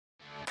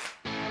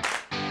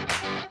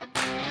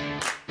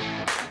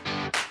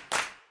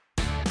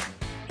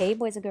Hey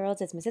boys and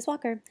girls, it's Mrs.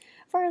 Walker.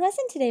 For our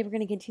lesson today, we're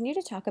going to continue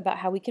to talk about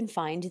how we can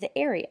find the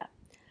area.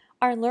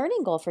 Our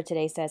learning goal for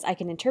today says, I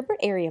can interpret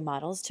area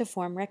models to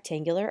form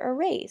rectangular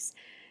arrays.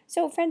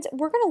 So friends,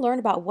 we're going to learn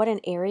about what an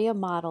area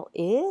model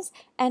is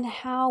and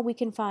how we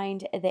can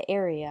find the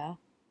area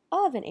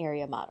of an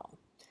area model.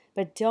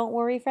 But don't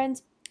worry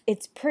friends,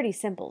 it's pretty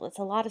simple. It's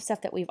a lot of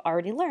stuff that we've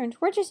already learned.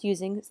 We're just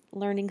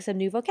learning some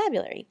new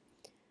vocabulary.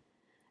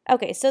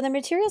 Okay, so the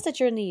materials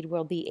that you'll need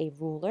will be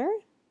a ruler,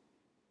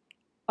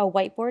 a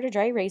whiteboard, a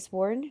dry erase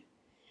board.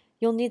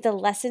 You'll need the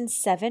Lesson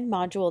 7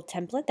 module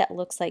template that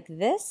looks like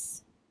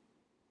this.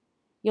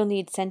 You'll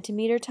need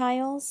centimeter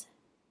tiles,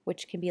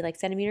 which can be like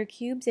centimeter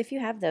cubes if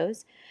you have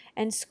those,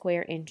 and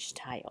square inch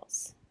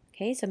tiles.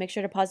 Okay, so make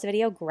sure to pause the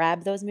video,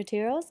 grab those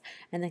materials,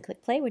 and then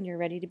click play when you're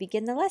ready to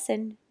begin the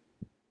lesson.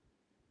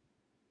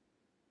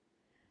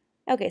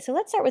 Okay, so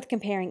let's start with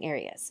comparing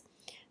areas.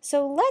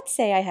 So let's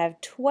say I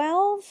have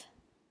 12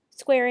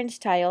 square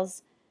inch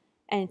tiles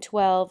and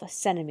 12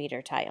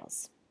 centimeter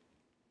tiles.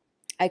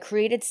 I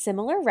created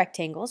similar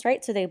rectangles,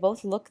 right? So they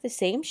both look the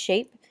same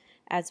shape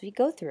as we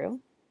go through.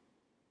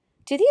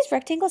 Do these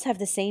rectangles have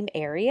the same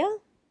area?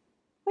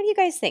 What do you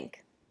guys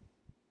think?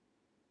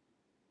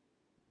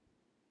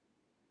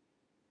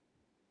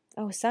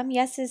 Oh, some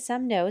yeses,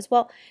 some nos.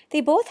 Well,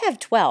 they both have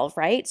 12,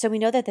 right? So we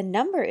know that the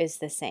number is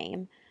the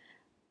same.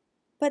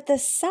 But the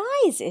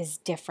size is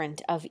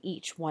different of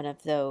each one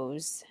of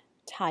those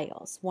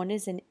tiles. One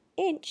is an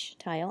inch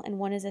tile and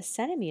one is a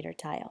centimeter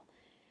tile.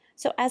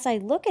 So as I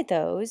look at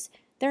those,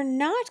 they're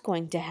not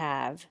going to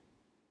have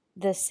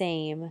the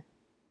same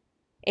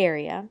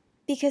area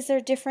because they're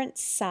different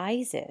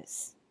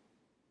sizes.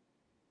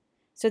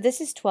 So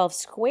this is 12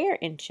 square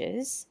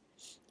inches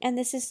and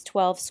this is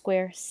 12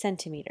 square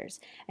centimeters.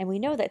 And we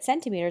know that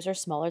centimeters are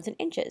smaller than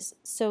inches.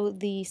 So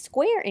the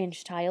square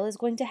inch tile is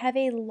going to have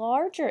a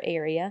larger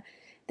area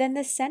than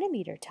the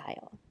centimeter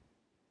tile.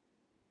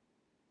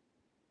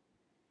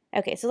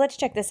 Okay, so let's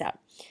check this out.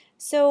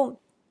 So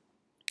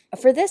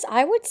for this,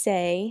 I would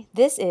say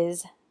this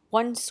is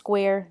 1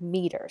 square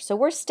meter. So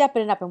we're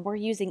stepping it up and we're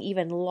using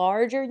even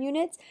larger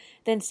units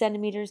than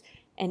centimeters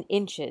and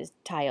inches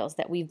tiles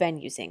that we've been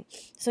using.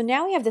 So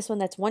now we have this one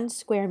that's 1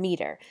 square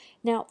meter.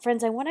 Now,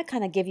 friends, I want to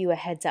kind of give you a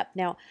heads up.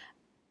 Now,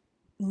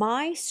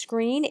 my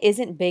screen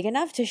isn't big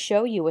enough to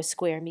show you a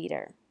square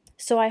meter.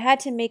 So I had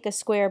to make a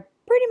square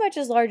pretty much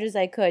as large as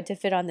I could to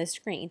fit on this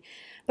screen.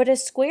 But a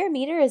square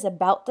meter is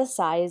about the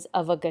size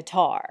of a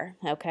guitar,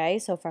 okay?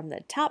 So from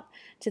the top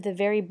to the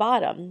very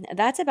bottom,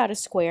 that's about a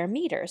square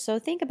meter. So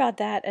think about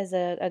that as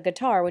a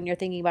guitar when you're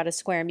thinking about a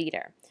square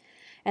meter.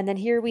 And then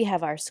here we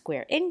have our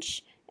square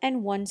inch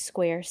and 1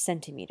 square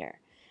centimeter.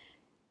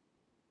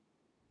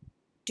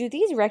 Do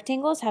these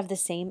rectangles have the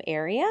same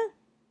area?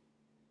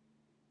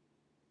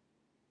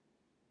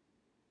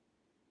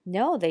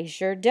 No, they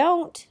sure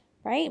don't.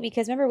 Right?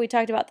 Because remember we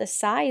talked about the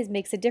size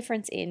makes a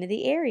difference in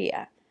the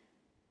area.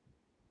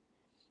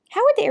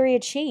 How would the area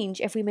change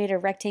if we made a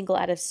rectangle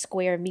out of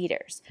square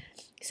meters?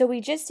 So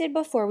we just did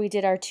before, we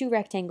did our 2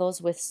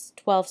 rectangles with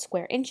 12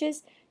 square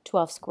inches,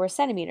 12 square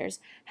centimeters.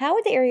 How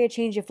would the area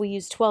change if we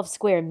used 12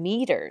 square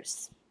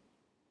meters?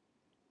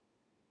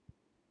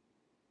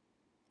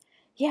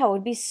 Yeah, it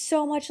would be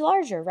so much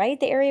larger, right?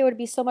 The area would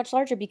be so much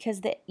larger because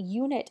the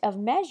unit of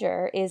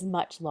measure is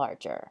much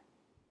larger.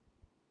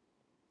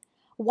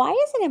 Why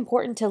is it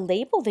important to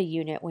label the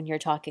unit when you're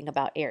talking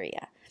about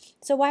area?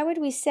 So why would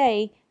we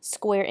say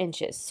square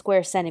inches,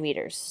 square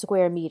centimeters,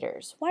 square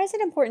meters? Why is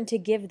it important to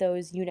give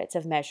those units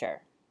of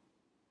measure?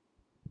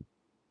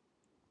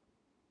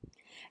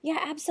 Yeah,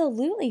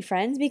 absolutely,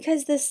 friends,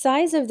 because the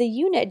size of the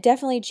unit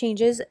definitely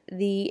changes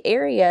the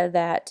area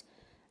that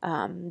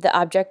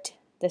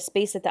the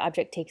space that the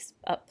object takes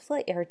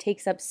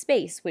up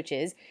space, which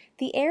is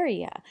the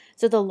area.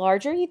 So the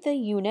larger the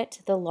unit,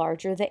 the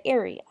larger the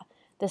area.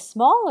 The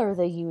smaller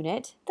the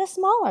unit, the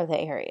smaller the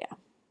area.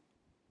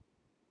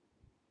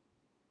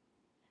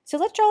 So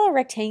let's draw a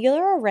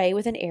rectangular array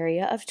with an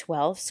area of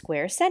 12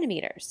 square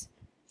centimeters.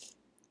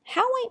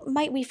 How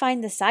might we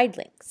find the side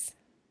lengths?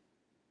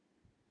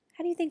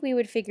 How do you think we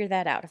would figure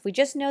that out if we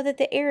just know that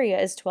the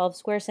area is 12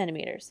 square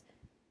centimeters?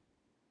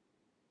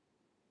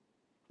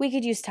 We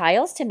could use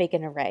tiles to make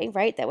an array,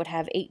 right? That would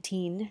have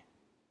 18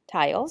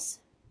 tiles.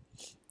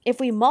 If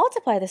we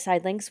multiply the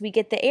side lengths, we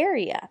get the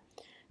area.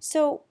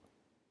 So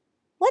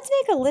let's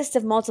make a list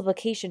of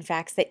multiplication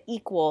facts that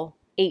equal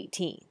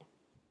 18.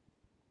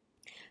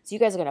 So you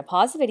guys are going to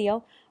pause the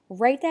video,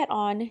 write that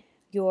on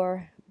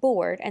your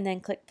board, and then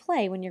click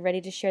play when you're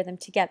ready to share them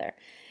together.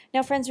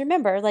 Now, friends,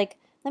 remember, let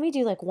me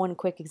do one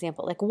quick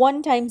example.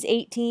 1 times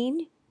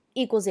 18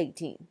 equals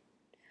 18.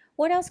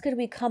 What else could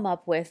we come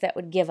up with that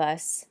would give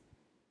us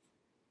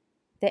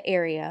the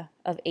area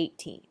of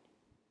 18?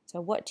 So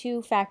what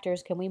 2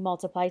 factors can we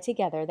multiply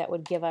together that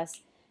would give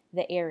us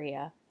the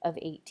area of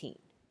 18?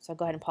 So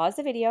go ahead and pause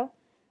the video,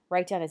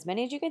 write down as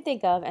many as you can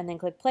think of, and then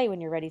click play when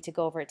you're ready to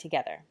go over it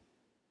together.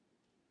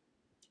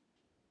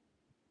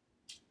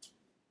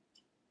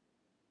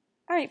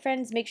 All right,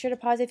 friends, make sure to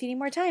pause if you need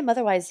more time.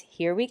 Otherwise,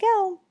 here we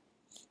go.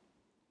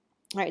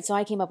 All right, so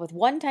I came up with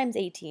 1 times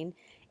 18.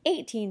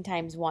 18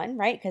 times 1,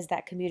 right, because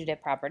that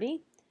commutative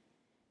property.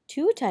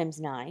 2 times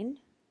 9.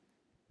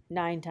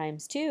 9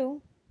 times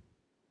 2.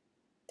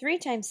 3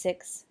 times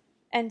 6.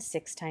 And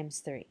 6 times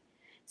 3.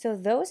 So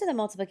those are the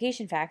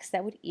multiplication facts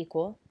that would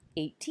equal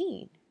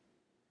 18.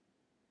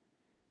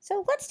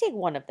 So let's take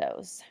one of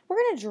those. We're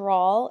going to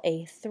draw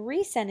a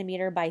 3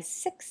 centimeter by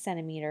 6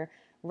 centimeter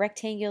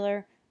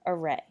rectangular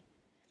array.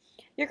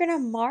 You're going to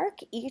mark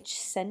each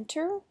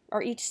center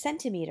or each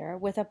centimeter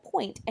with a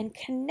point and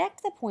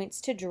connect the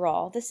points to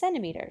draw the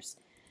centimeters.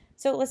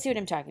 So let's see what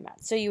I'm talking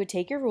about. So you would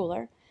take your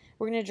ruler.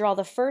 We're going to draw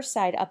the first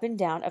side up and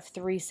down of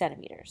 3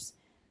 centimeters.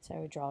 So I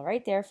would draw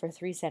right there for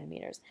 3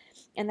 centimeters.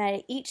 And then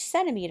at each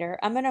centimeter,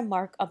 I'm going to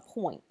mark a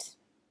point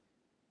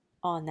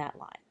on that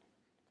line.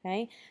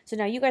 Okay, so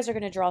now you guys are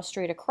going to draw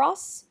straight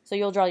across. So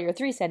you'll draw your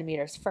 3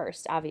 centimeters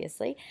first,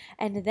 obviously,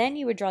 and then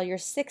you would draw your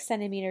 6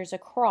 centimeters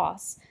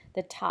across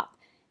the top.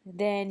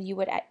 Then you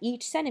would, at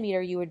each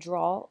centimeter, you would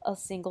draw a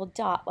single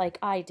dot like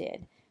I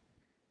did.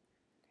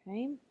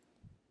 Okay,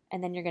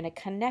 and then you're going to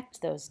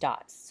connect those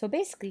dots. So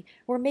basically,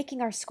 we're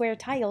making our square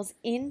tiles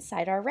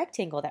inside our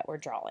rectangle that we're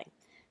drawing.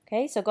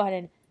 Okay, so go ahead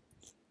and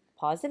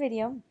pause the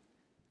video.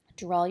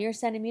 Draw your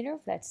centimeter,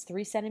 that's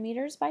 3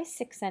 centimeters by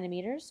 6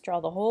 centimeters. Draw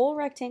the whole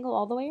rectangle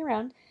all the way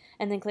around,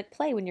 and then click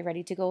play when you're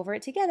ready to go over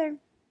it together.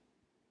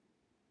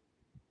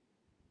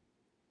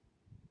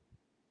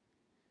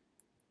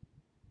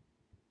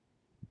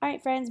 All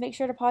right, friends, make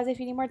sure to pause if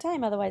you need more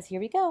time, otherwise here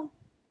we go.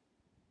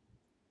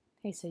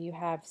 Okay, so you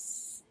have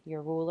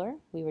your ruler.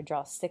 We would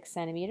draw 6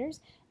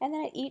 centimeters, and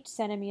then at each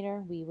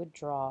centimeter, we would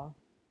draw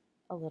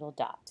a little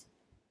dot.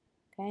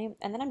 Okay,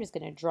 and then I'm just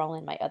going to draw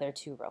in my other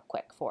 2 real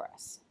quick for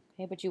us.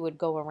 Okay, but you would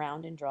go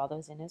around and draw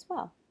those in as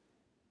well.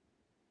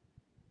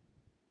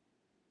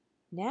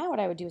 Now what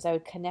I would do is I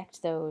would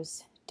connect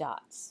those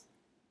dots.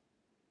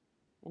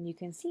 And you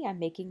can see I'm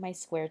making my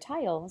square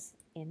tiles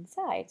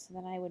inside. So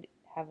then I would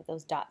have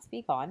those dots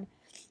be gone.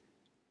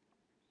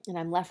 And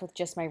I'm left with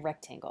just my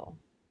rectangle.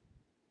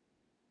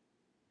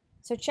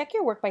 So check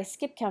your work by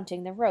skip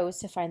counting the rows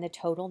to find the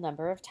total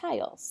number of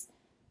tiles.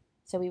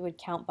 So we would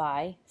count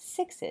by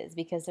 6s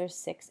because there's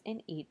 6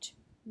 in each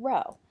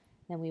row.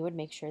 Then we would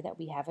make sure that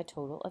we have a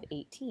total of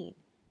 18.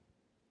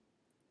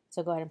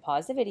 So go ahead and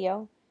pause the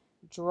video.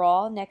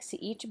 Draw next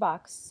to each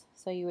box.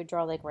 So you would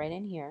draw like right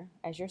in here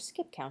as you're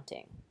skip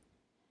counting.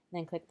 And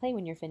then click play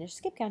when you're finished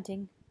skip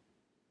counting.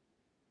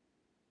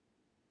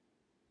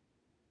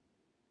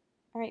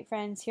 All right,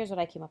 friends, here's what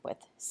I came up with.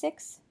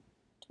 6,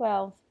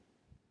 12,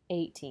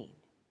 18.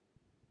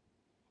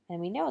 And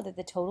we know that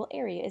the total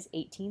area is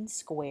 18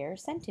 square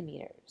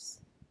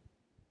centimeters.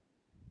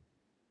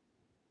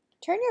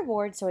 Turn your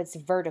board so it's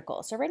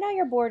vertical. So right now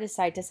your board is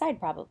side to side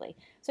probably.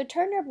 So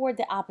turn your board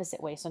the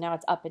opposite way, so now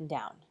it's up and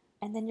down.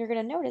 And then you're going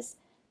to notice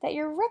that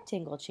your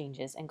rectangle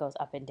changes and goes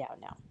up and down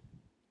now.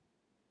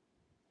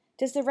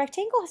 Does the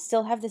rectangle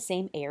still have the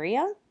same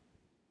area?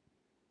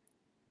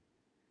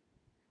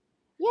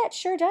 Yeah, it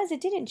sure does.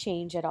 It didn't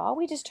change at all.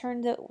 We just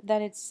turned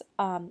that it's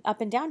up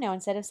and down now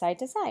instead of side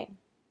to side.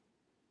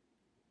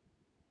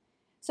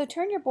 So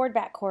turn your board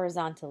back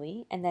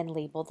horizontally and then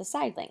label the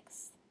side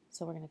lengths.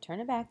 So we're going to turn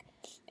it back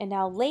and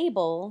now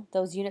label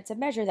those units of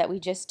measure that we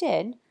just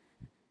did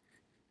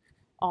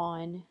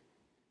on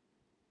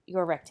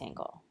your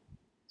rectangle.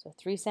 So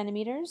 3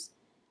 centimeters.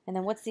 And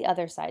then what's the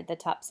other side, the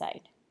top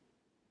side?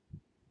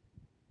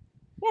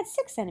 Yeah, it's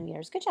 6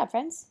 centimeters. Good job,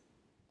 friends.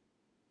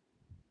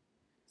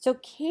 So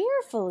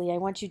carefully, I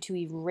want you to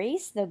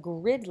erase the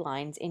grid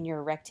lines in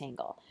your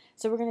rectangle.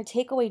 So we're going to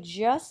take away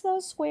just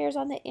those squares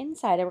on the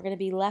inside and we're going to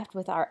be left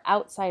with our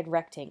outside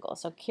rectangle.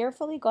 So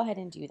carefully go ahead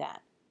and do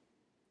that.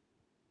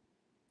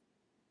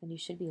 And you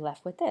should be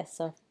left with this.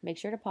 So make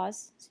sure to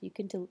pause so you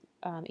can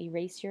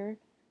erase your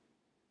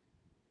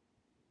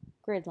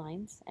grid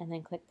lines and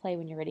then click play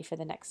when you're ready for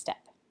the next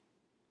step.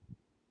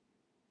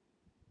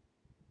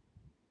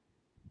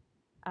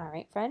 All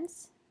right,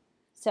 friends.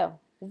 So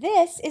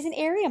this is an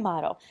area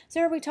model.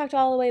 So we talked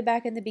all the way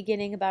back in the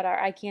beginning about our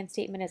I can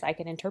statement is I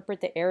can interpret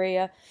the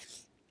area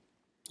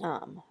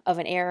of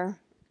an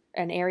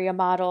area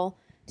model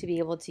to be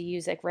able to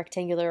use like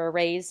rectangular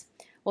arrays.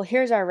 Well,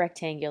 here's our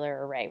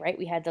rectangular array, right?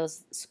 We had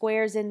those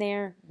squares in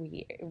there,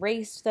 we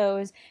erased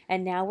those,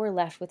 and now we're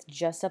left with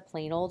just a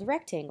plain old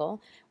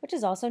rectangle, which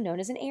is also known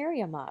as an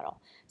area model.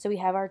 So we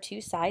have our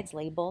 2 sides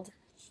labeled.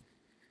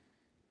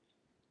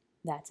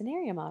 That's an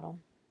area model.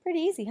 Pretty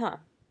easy, huh?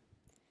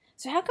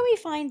 So how can we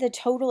find the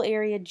total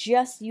area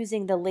just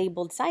using the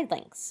labeled side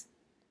lengths?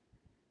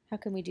 How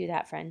can we do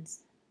that,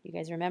 friends? You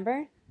guys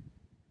remember?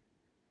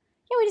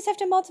 Yeah, we just have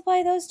to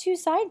multiply those 2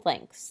 side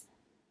lengths.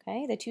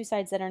 Okay, the 2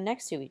 sides that are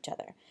next to each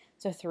other.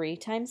 So 3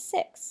 times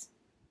 6,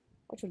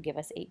 which would give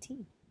us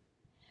 18.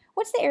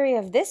 What's the area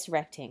of this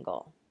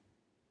rectangle?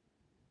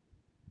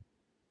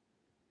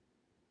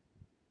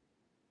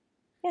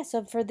 Yeah,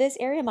 so for this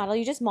area model,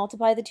 you just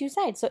multiply the 2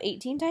 sides. So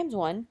 18 times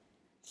 1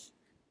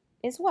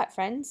 is what,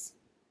 friends?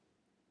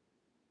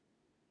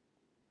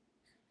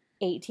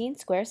 18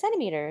 square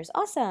centimeters.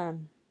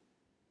 Awesome.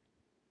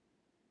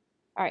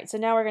 All right, so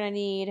now we're going to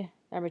need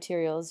our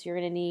materials. You're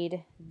going to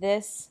need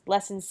this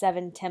lesson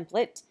 7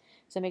 template.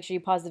 So make sure you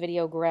pause the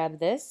video, grab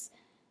this,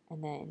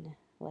 and then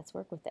let's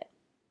work with it.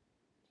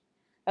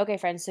 Okay,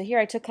 friends, so here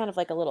I took kind of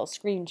like a little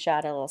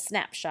screenshot, a little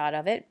snapshot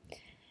of it.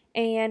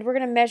 And we're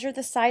going to measure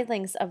the side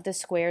lengths of the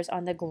squares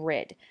on the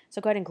grid.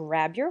 So go ahead and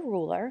grab your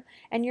ruler,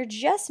 and you're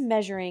just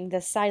measuring the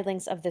side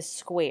lengths of the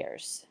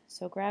squares.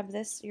 So grab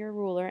your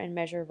ruler, and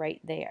measure right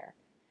there.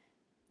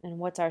 And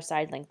what's our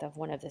side length of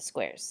one of the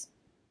squares?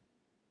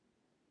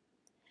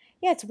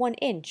 Yeah, it's 1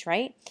 inch,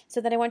 right?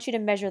 So then I want you to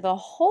measure the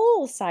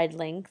whole side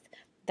length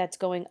that's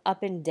going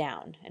up and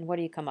down. And what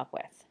do you come up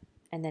with?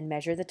 And then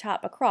measure the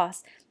top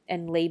across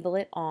and label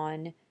it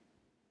on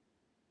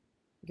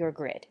your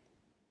grid.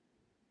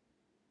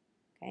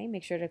 Okay,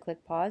 make sure to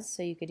click pause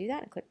so you can do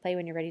that, and click play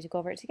when you're ready to go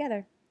over it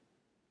together.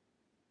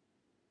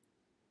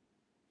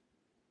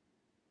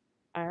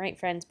 All right,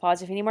 friends,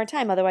 pause if you need more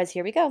time. Otherwise,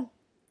 here we go.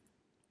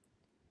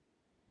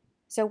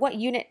 So what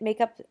unit make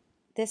up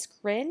this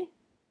grid?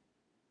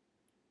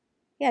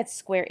 Yeah, it's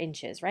square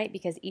inches, right?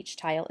 Because each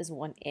tile is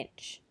 1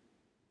 inch.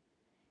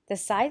 The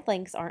side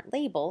lengths aren't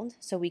labeled,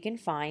 so we can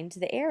find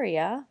the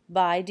area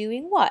by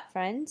doing what,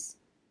 friends?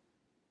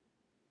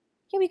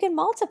 Yeah, we can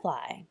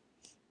multiply.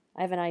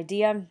 I have an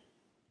idea.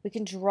 We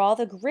can draw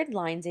the grid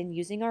lines in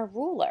using our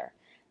ruler.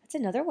 That's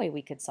another way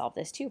we could solve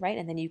this too, right?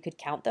 And then you could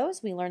count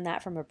those. We learned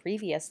that from a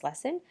previous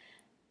lesson.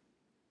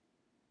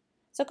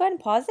 So go ahead and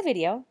pause the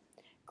video,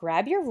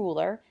 grab your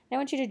ruler, and I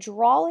want you to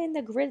draw in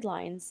the grid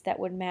lines that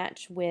would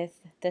match with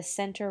the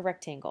center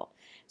rectangle.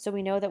 So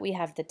we know that we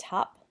have the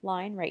top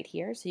line right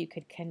here, so you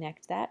could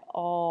connect that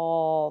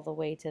all the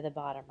way to the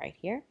bottom right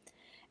here.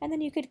 And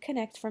then you could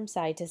connect from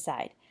side to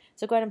side.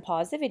 So go ahead and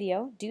pause the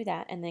video, do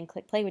that, and then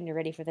click play when you're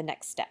ready for the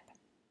next step.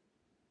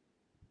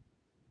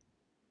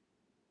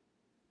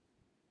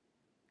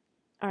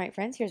 All right,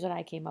 friends, here's what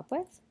I came up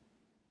with.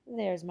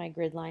 There's my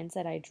grid lines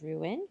that I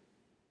drew in.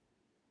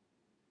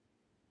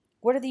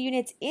 What are the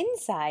units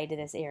inside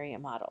this area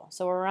model?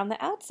 So around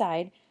the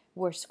outside,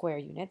 we're square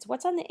units.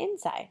 What's on the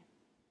inside?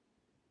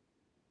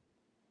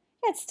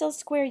 Yeah, it's still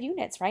square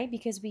units, right?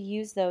 Because we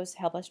use those to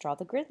help us draw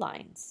the grid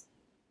lines.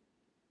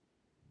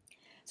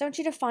 So I want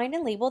you to find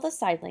and label the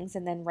side lengths,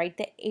 and then write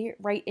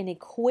an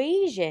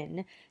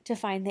equation to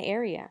find the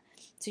area.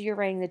 So you're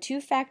writing the two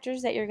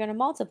factors that you're going to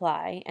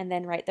multiply, and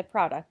then write the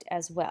product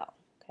as well.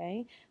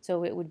 Okay,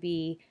 so it would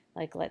be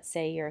like, let's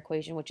say your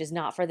equation, which is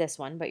not for this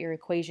one, but your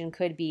equation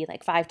could be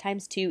like 5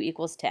 times 2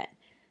 equals 10.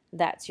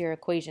 That's your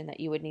equation that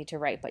you would need to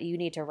write, but you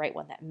need to write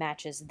one that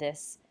matches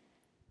this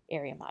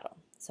area model.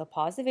 So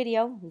pause the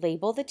video,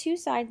 label the 2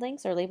 side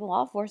lengths, or label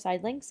all 4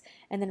 side lengths,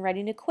 and then write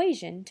an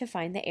equation to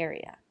find the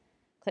area.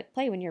 Click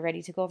play when you're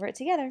ready to go over it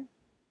together.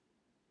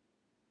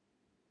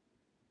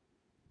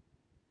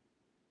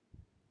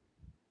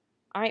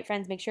 All right,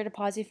 friends, make sure to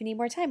pause if you need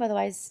more time.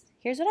 Otherwise,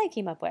 here's what I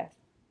came up with.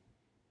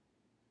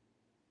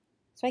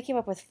 So I came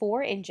up with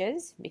 4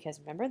 inches, because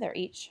remember, they're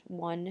each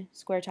one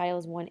square tile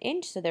is 1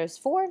 inch. So there's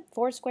 4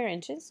 square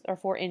inches, or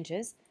 4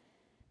 inches.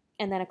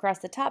 And then across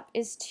the top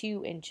is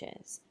 2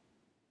 inches.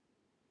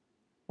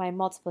 My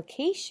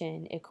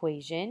multiplication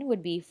equation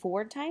would be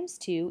 4 times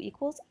 2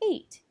 equals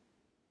 8.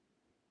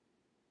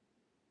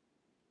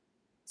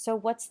 So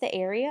what's the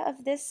area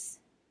of this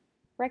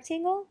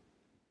rectangle?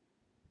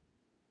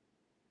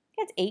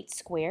 It's 8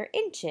 square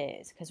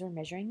inches, because we're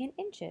measuring in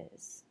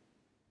inches.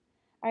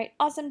 All right,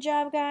 awesome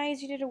job,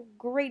 guys. You did a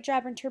great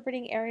job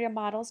interpreting area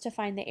models to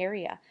find the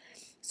area.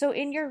 So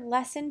in your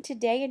lesson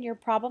today, in your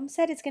problem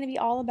set, it's going to be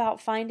all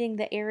about finding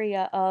the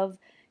area of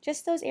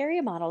just those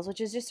area models, which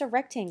is just a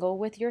rectangle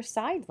with your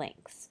side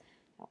lengths.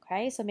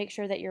 Okay, so make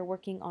sure that you're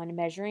working on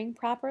measuring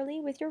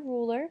properly with your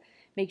ruler.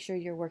 Make sure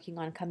you're working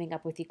on coming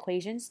up with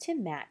equations to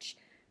match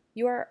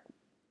your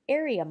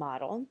area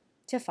model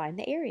to find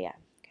the area.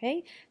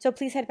 Okay, so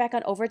please head back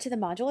on over to the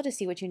module to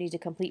see what you need to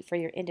complete for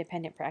your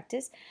independent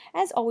practice.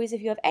 As always,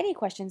 if you have any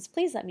questions,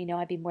 please let me know.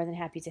 I'd be more than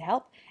happy to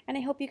help. And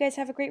I hope you guys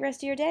have a great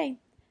rest of your day.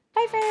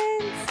 Bye,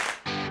 friends!